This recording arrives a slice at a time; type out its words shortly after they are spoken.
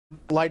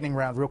Lightning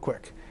round, real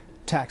quick.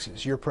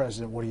 Taxes. You're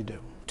president. What do you do?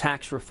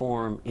 Tax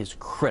reform is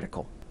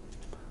critical.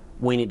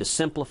 We need to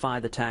simplify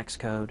the tax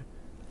code.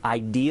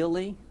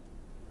 Ideally,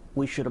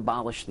 we should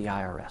abolish the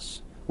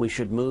IRS. We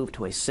should move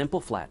to a simple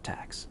flat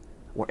tax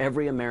where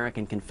every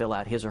American can fill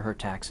out his or her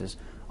taxes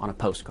on a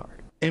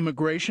postcard.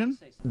 Immigration?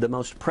 The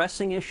most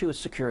pressing issue is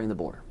securing the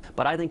border.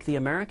 But I think the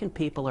American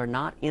people are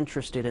not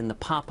interested in the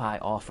Popeye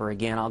offer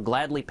again. I'll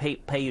gladly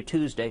pay you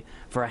Tuesday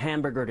for a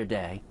hamburger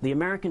today. The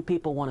American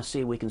people want to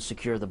see we can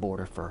secure the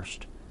border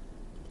first.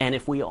 And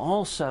if we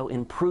also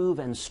improve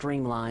and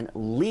streamline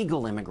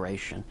legal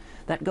immigration,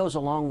 that goes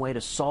a long way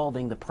to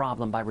solving the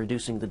problem by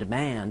reducing the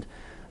demand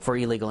for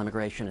illegal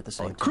immigration at the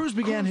same time. Cruz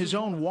began his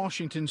own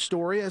Washington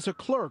story as a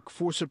clerk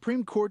for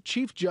Supreme Court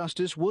Chief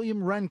Justice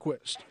William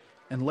Rehnquist,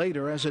 and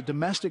later as a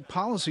domestic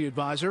policy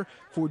advisor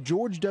for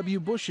George W.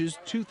 Bush's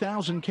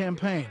 2000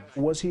 campaign.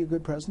 Was he a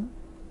good president?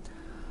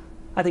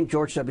 I think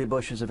George W.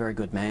 Bush is a very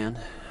good man.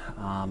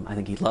 I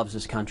think he loves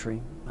his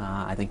country.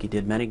 I think he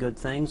did many good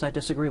things. I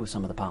disagree with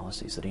some of the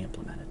policies that he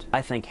implemented.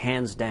 I think,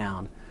 hands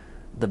down,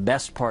 the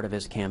best part of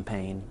his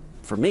campaign,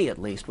 for me at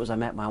least, was I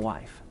met my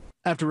wife.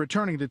 After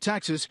returning to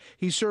Texas,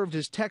 he served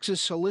as Texas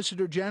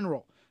Solicitor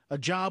General, a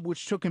job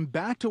which took him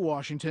back to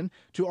Washington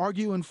to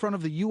argue in front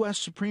of the U.S.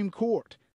 Supreme Court.